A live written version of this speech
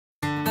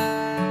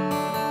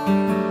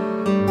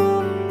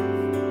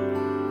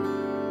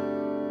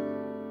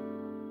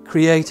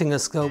creating a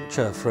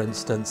sculpture, for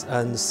instance,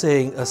 and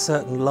seeing a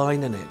certain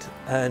line in it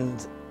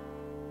and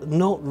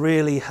not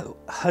really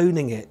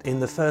honing it in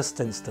the first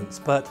instance,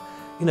 but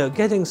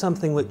getting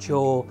something which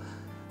you're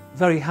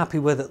very happy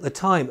with at the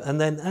time,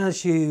 and then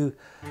as you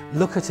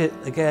look at it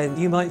again,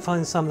 you might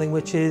find something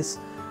which is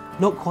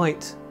not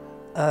quite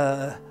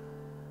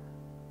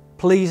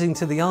pleasing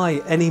to the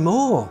eye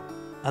anymore.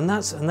 And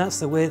that's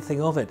the weird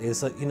thing of it,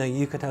 is that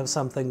you could have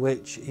something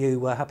which you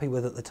were happy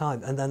with at the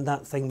time, and then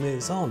that thing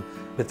moves on.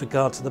 With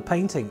regard to the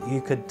painting,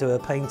 you could do a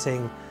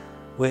painting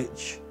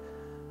which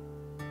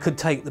could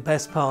take the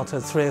best part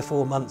of 3 or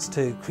 4 months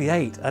to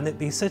create, and it'd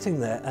be sitting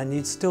there and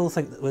you'd still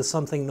think that there was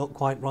something not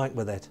quite right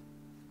with it.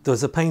 There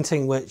was a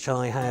painting which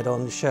I had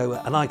on show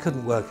and I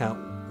couldn't work out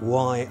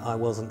why I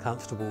wasn't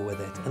comfortable with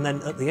it. And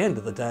then at the end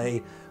of the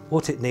day,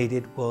 what it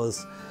needed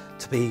was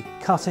to be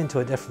cut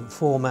into a different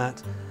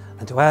format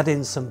and to add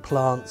in some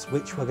plants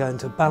which were going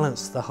to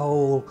balance the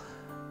whole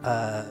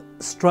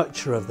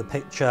structure of the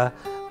picture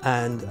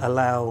and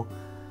allow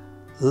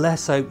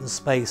less open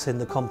space in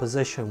the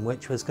composition,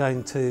 which was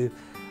going to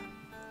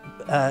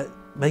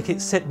make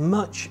it sit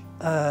much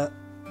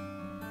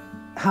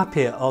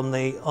happier on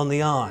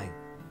the eye.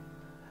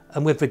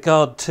 And with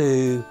regard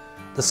to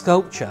the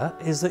sculpture,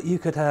 is that you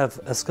could have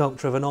a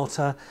sculpture of an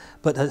otter,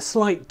 but a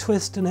slight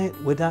twist in it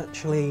would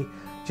actually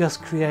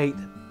just create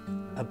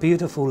a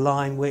beautiful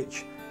line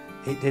which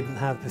it didn't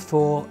have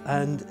before,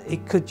 and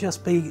it could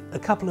just be a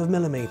couple of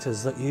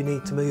millimeters that you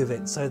need to move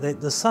it, so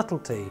that the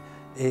subtlety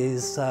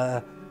is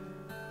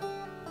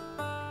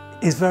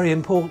very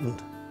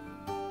important.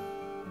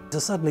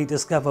 To suddenly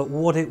discover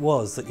what it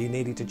was that you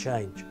needed to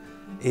change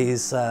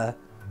is a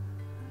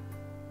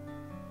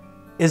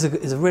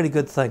really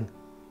good thing.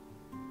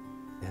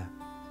 Yeah.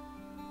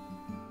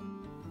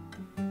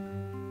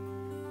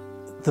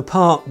 The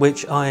part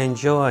which I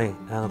enjoy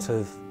out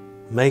of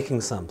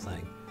making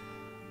something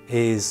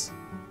is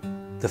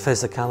the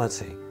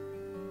physicality,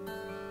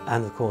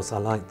 and of course I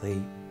like the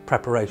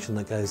preparation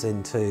that goes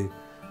into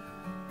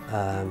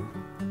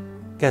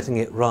getting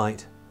it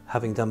right,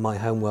 having done my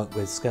homework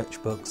with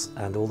sketchbooks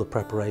and all the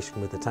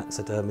preparation with the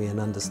taxidermy and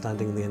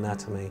understanding the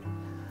anatomy,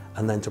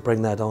 and then to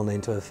bring that on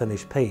into a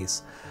finished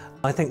piece.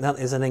 I think that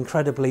is an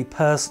incredibly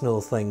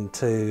personal thing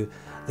to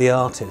the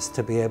artist,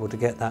 to be able to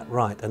get that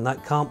right, and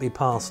that can't be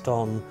passed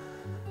on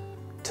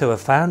to a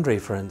foundry,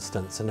 for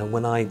instance. And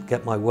when I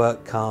get my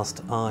work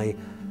cast, I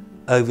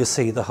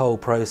oversee the whole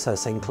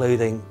process,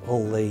 including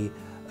all the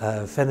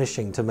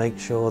finishing, to make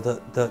sure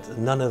that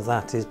none of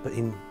that is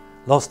being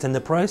lost in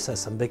the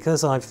process. And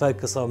because I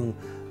focus on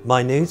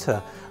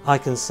minutia, I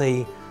can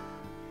see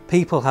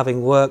people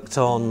having worked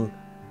on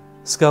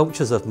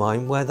sculptures of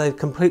mine where they've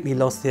completely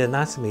lost the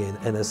anatomy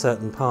in a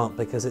certain part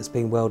because it's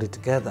been welded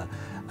together,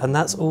 and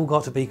that's all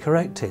got to be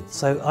corrected.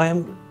 So I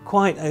am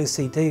quite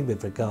OCD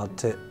with regard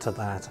to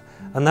that,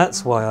 and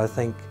that's why I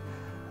think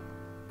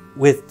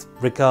with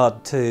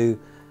regard to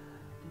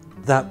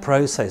that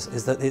process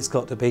is that it's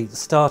got to be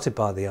started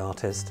by the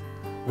artist,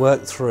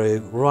 worked through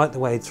right the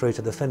way through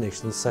to the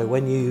finish, and so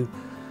when you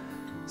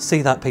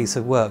see that piece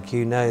of work,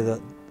 you know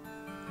that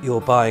you're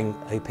buying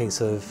a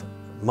piece of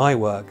my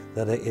work,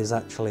 that it is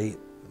actually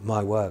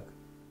my work.